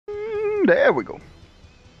There we go.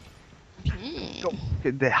 Hmm. Go.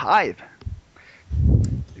 Okay, the hive.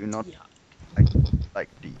 Do not Yeah. like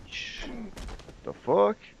these. The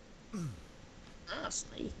fuck? Ah,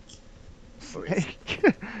 snake. Or is it?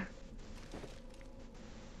 Snake.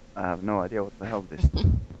 I have no idea what the hell this is.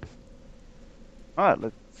 Alright,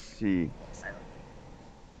 let's see.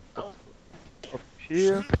 Oh, Up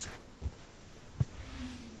here.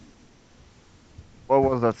 What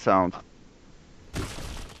was that sound?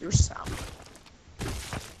 your sound.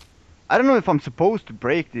 I don't know if I'm supposed to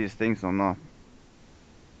break these things or not.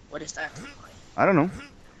 What is that? I don't know.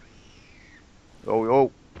 Oh,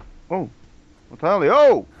 oh, oh. What the hell?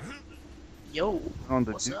 Yo! Yo, On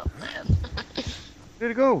the what's up, man?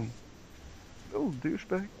 Where'd it go? Oh,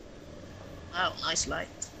 douchebag. Wow, nice light.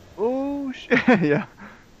 Oh, shit. Yeah.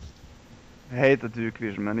 I hate the Duke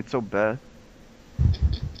Vision, man. It's so bad.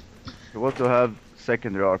 You want to have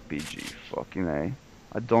secondary RPG. Fucking A.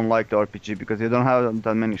 I don't like the RPG because you don't have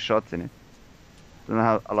that many shots in it. You don't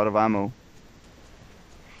have a lot of ammo.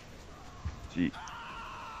 Gee.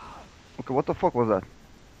 Okay, what the fuck was that?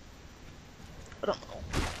 I don't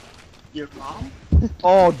know. Your mom?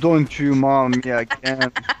 Oh, don't you mom me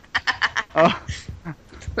again. Oh.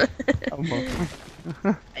 Come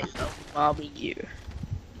on. I love momming you.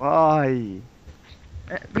 Why?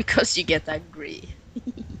 Because you get angry.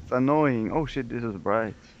 It's annoying. Oh shit, this is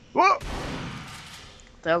bright. Whoa!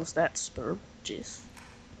 What else that sperm? Jeez.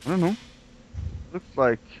 I don't know. Looks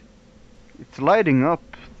like it's lighting up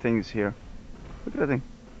things here. Look at that thing.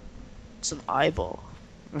 It's an eyeball.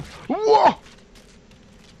 Whoa!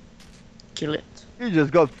 Kill it. He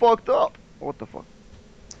just got fucked up. What the fuck?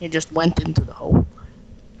 He just went into the hole.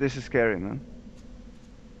 This is scary, man.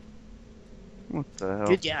 What the hell?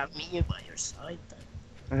 Good you have me by your side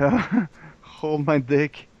then. Yeah. Hold my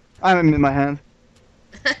dick. I'm in my hand.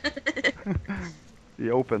 He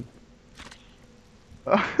open.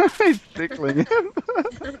 He's tickling him.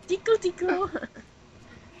 Tickle tickle.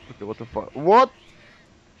 Okay, what the fuck? What?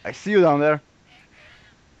 I see you down there.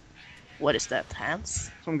 What is that?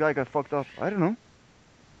 Hands? Some guy got fucked up. I don't know.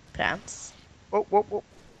 Pants? Whoa, whoa, whoa.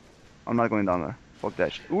 I'm not going down there. Fuck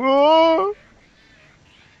that shit. Whoa!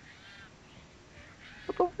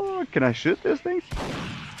 What the fuck? Can I shoot these things?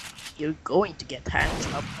 You're going to get hands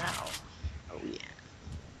up now. Oh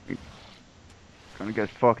yeah. Gonna get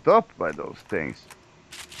fucked up by those things.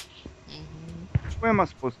 Mm-hmm. Where am I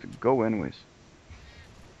supposed to go anyways?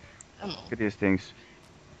 I don't know. Look at these things.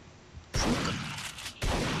 Shoot them.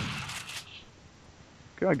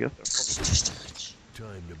 Okay, I guess they're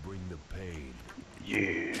Time to bring the pain.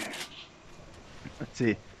 yeah. Let's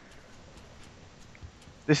see.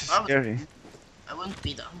 This is I scary. wouldn't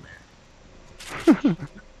be down there.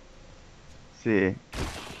 See.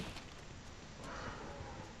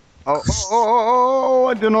 Oh, oh, oh, oh, oh,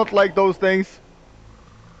 I do not like those things.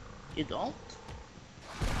 You don't?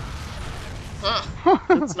 Huh.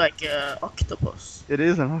 Looks like a octopus. It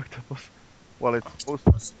is an octopus. Well, it's supposed to.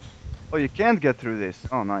 Octopus. Oh, you can't get through this.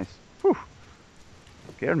 Oh, nice. Whew.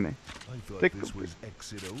 Scared me. I thought Tickle this me. was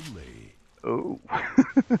exit only. Oh.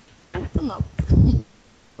 Open up.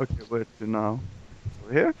 Okay, where to now?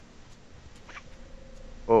 Over here?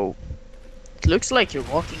 Oh. It looks like you're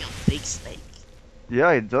walking on a big snake.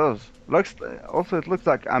 Yeah, it does. Looks. Also, it looks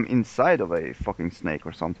like I'm inside of a fucking snake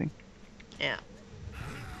or something. Yeah.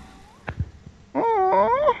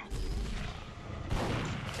 Oh.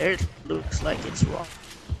 There it looks like it's raw.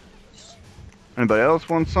 Anybody else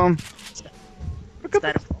want some? Look at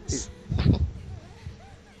That the, false.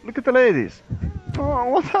 look at the ladies. Oh,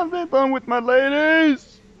 what have they done with my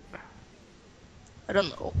ladies? I don't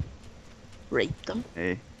know. Rape them?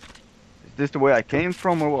 Hey, is this the way I came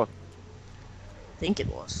from or what? I think it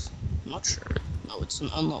was. I'm not sure. No, it's an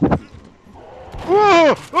unknown.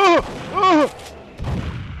 Oh, oh, oh.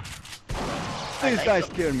 These like guys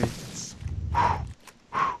them. scare me.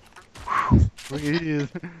 Breathe.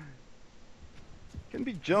 Can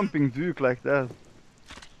be jumping Duke like that.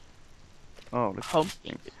 Oh, look.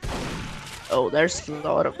 Humping. Oh, there's a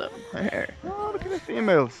lot of them. Here. Oh, look at the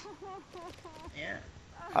females. Yeah.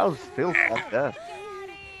 I'll still fuck that.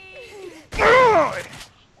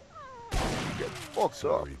 Get fucked up.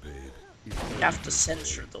 Sorry, babe. You have to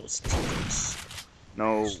censor those titties.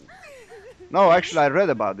 No. No, actually, I read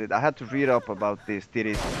about it. I had to read up about these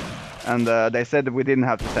titties. And they said that we didn't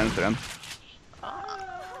have to censor them.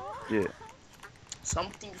 Yeah.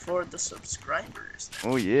 Something for the subscribers.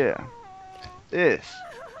 Oh, yeah. This.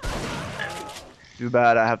 Too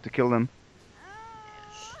bad I have to kill them.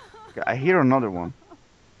 Okay, I hear another one.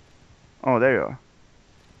 Oh, there you are.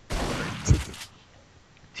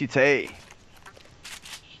 Titty.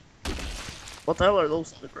 What the hell are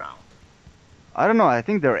those on the ground? I don't know, I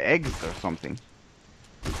think they're eggs or something.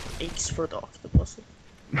 Eggs for the octopus.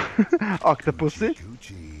 Octopussy?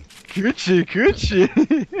 Coochie. Coochie, coochie!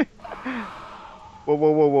 Whoa,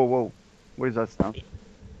 whoa, whoa, whoa, whoa. What is that sound?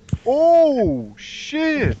 Oh,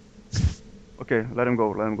 shit! Okay, let him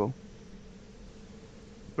go, let him go.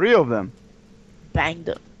 3 of them. Bang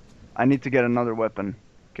them. I need to get another weapon.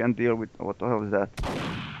 Can't deal with... What the hell is that?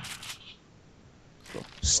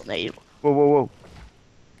 Snail. Whoa, whoa, whoa.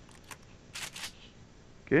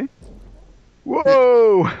 Okay.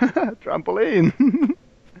 Whoa! Trampoline!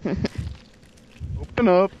 Open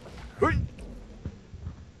up. Oi.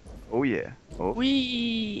 Oh yeah. Oh.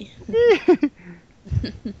 Wee.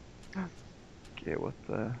 Okay, what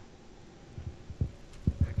the...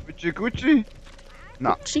 Gucci Gucci?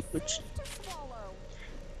 No. Gucci, Gucci.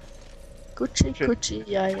 Gucci, Shit. Gucci,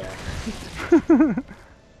 yeah, yeah.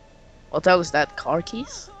 What else is that? Car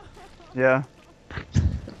keys? Yeah.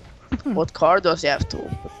 What car does he have to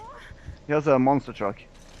open? He has a monster truck.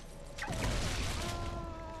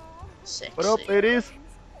 Sexy. What up, ladies?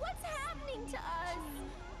 What's happening to us?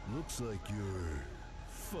 Looks like you're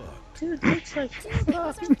fucked. Dude, looks like This was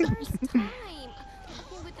our first time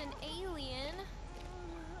working with an alien.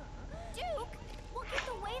 Duke, we'll get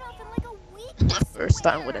the weight off in like a week. I first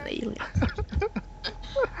time with swear. an alien.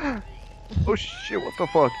 Oh shit, what the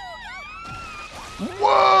fuck?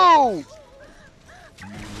 Whoa! You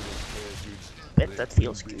little bastards. Bet that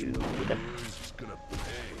feels good. Yours gonna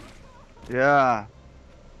pay. Yeah.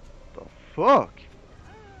 The fuck?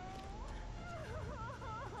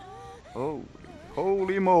 Oh,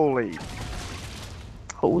 holy moly.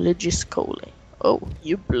 Holy Giscoli. Oh,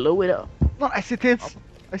 you blow it up. No, I see tits.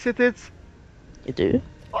 I see tits. You do?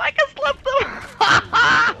 Oh, I can slap them.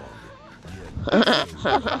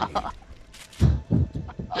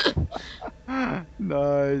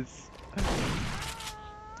 Nice.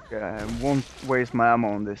 Okay, I won't waste my ammo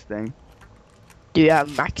on this thing. Do you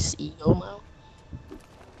have max ego now?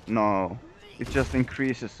 No. It just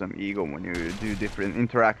increases some ego when you do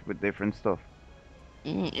interact with different stuff.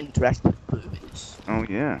 Interact with boobies. Oh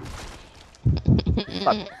yeah.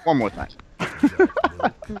 One more time.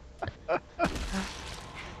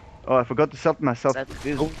 Oh, I forgot to set myself That to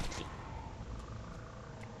this. oh,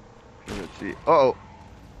 Okay, let's see. Uh oh.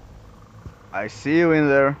 I see you in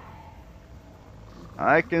there.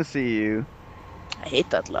 I can see you. I hate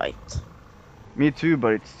that light. Me too,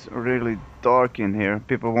 but it's really dark in here.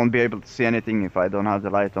 People won't be able to see anything if I don't have the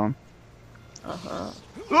light on. Uh-huh.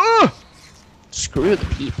 Ah! Screw the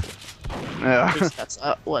people. At Yeah. least that's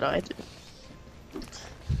what I do.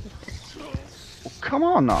 Oh, come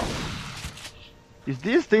on now. Is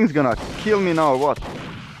these things gonna kill me now or what?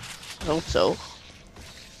 Hope so.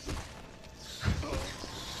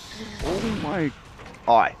 Oh my...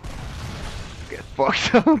 I get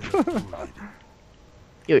fucked up.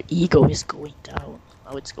 Your ego is going down.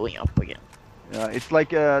 Now it's going up again. Yeah, it's like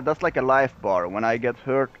that's like a life bar. When I get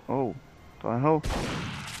hurt... Oh, the hell?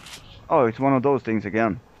 Oh, it's one of those things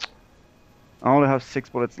again. I only have 6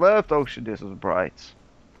 bullets left. Oh shit, this is bright.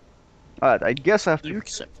 Alright, I guess I have to Nuke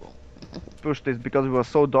symbol. push this because it was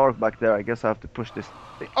so dark back there. I guess I have to push this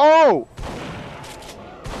thing. Oh!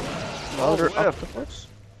 Another what the octopus.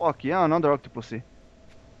 Fuck yeah, another octopusy.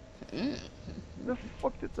 Mm. The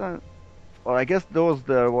fuck did that? Well, I guess those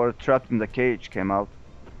that were trapped in the cage came out.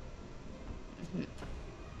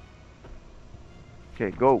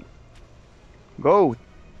 Okay, go. Go!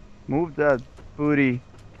 Move that booty.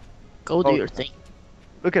 Go do Oh. your thing.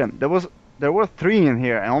 Look at him. There were 3 in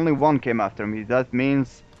here and only 1 came after me. That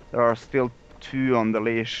means there are still 2 on the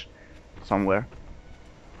leash somewhere.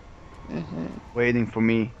 Waiting for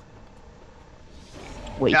me.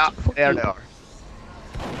 Wait. Yeah, for there you. they are.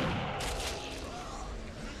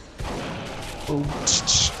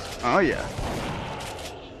 Oh yeah.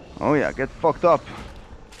 Oh yeah, get fucked up.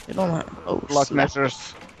 You don't have. Oh, Block slap.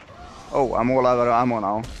 measures. Oh, I'm all out of ammo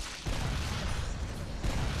now.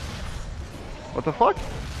 What the fuck?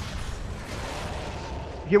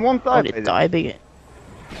 He won't die. Oh, they die again.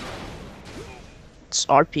 It's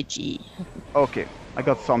RPG. Okay, I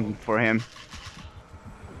got something for him.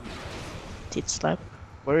 Tit slap.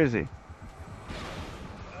 Where is he?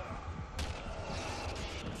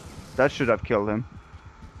 That should have killed him.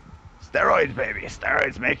 Steroids, baby.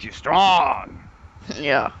 Steroids make you strong.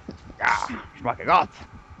 Yeah. Yeah, schmacke Gott.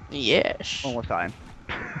 Yes. One more time.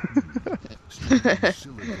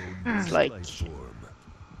 It's like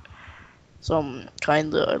some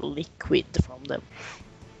kind of liquid from them.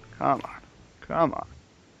 Come on. Come on.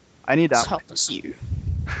 I need As ammo. hot as you.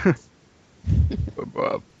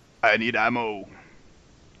 I need ammo.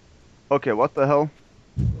 Okay, what the hell?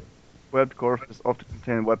 Webbed corpses often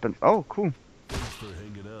contain weapons. Oh, cool.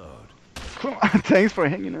 Thanks for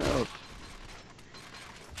hanging out.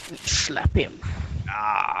 Slap him.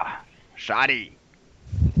 Ah, shoddy.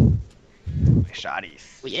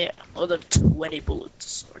 Shotties. Oh, yeah, another 20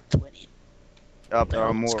 bullets or 20. Yep, there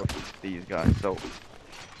are No, more of these guys, so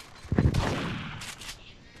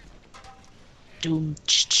Doom.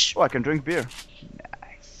 oh, I can drink beer.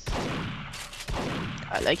 Nice.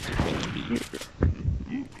 I like to drink beer.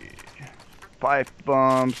 Yeah. Pipe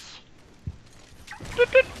bombs.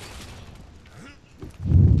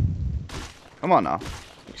 Come on now.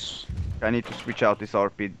 Yes. I need to switch out this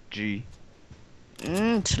RPG.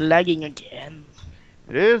 It's lagging again.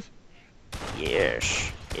 It is?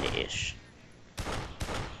 Yes, it is.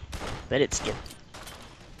 But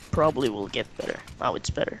probably will get better. Now it's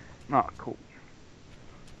better. Ah, cool.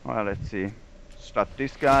 Well, let's see. Start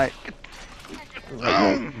this guy.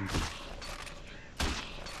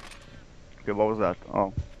 Okay, what was that?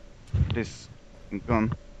 Oh, this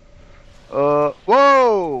gun.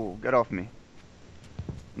 Whoa! Get off me.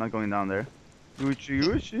 Not going down there. Gucci,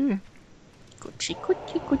 Gucci. Gucci,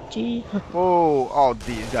 Gucci, Gucci. Whoa! Oh,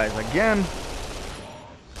 these guys again.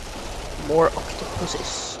 More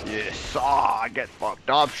octopuses. Yes, ah, get fucked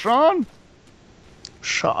up, Sean.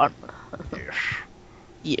 Sean. Yes.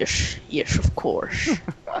 Yes, yes, of course.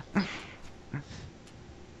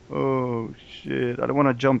 Oh shit! I don't want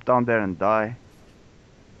to jump down there and die.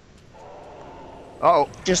 Oh,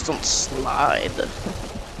 Just don't slide.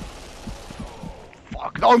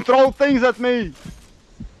 fuck! Don't throw things at me.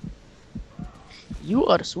 You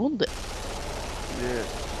are wounded. Yeah.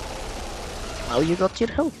 Now you got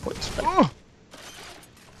your health points back. Oh!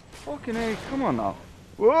 Fucking A, come on now.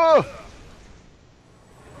 Whoa!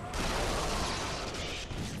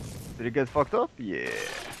 Did he get fucked up? Yeah.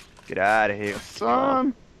 Get out of here,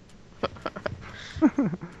 son. Get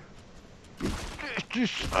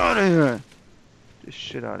this out of here. Get this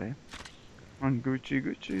shit out of here. On Gucci,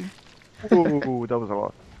 Gucci. Oh, that was a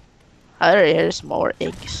lot. Here's more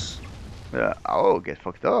eggs. Yeah. Oh, get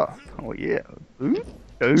fucked up. Oh, yeah. Ooh.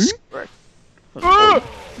 Ooh. Squirt. Ah!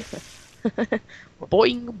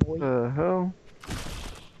 Boing, boing. The hell?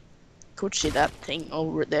 Could see that thing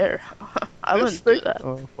over there. I wouldn't do that.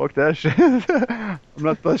 Oh, fuck that shit. I'm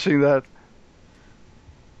not touching that.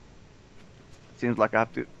 Seems like I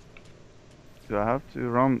have to. Do I have to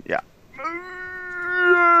run? Yeah.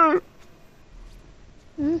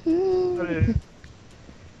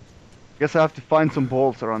 Guess I have to find some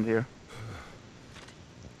balls around here.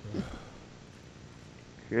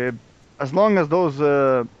 Okay. As long as those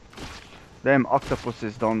damn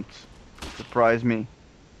octopuses don't surprise me.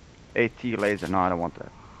 AT laser. No, I don't want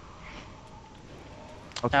that.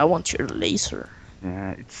 I want your laser.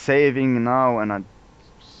 Yeah, it's saving now, and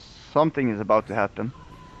something is about to happen.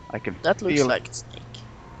 I can That looks feel like a snake.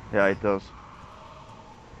 Yeah, it does.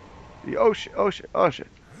 Oh shit! Oh shit! Oh shit!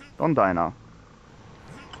 Don't die now.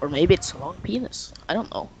 Or maybe it's a long penis. I don't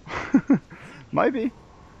know. Maybe.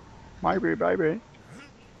 Maybe, baby.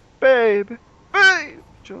 Babe! Babe!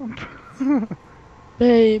 Jump.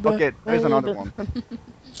 Baby. Okay, there's another one.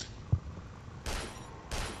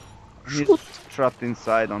 He's Shoot. trapped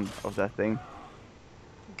inside of that thing.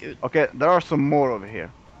 Good. Okay, there are some more over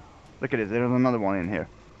here. Look at this, there's another one in here.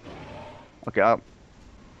 Okay,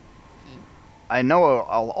 I know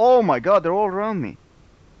oh my god, they're all around me.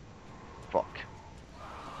 Fuck.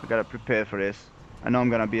 I gotta prepare for this. I know I'm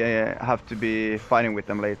gonna be have to be fighting with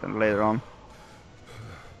them later on.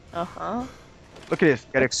 Uh-huh. Look at this,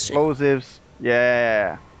 get Let's see. explosives.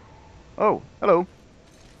 Yeah. Oh, hello.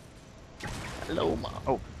 Hello, Mom.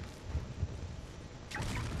 Oh.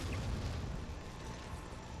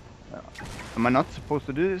 Am I not supposed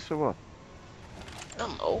to do this or what? I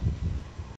don't know.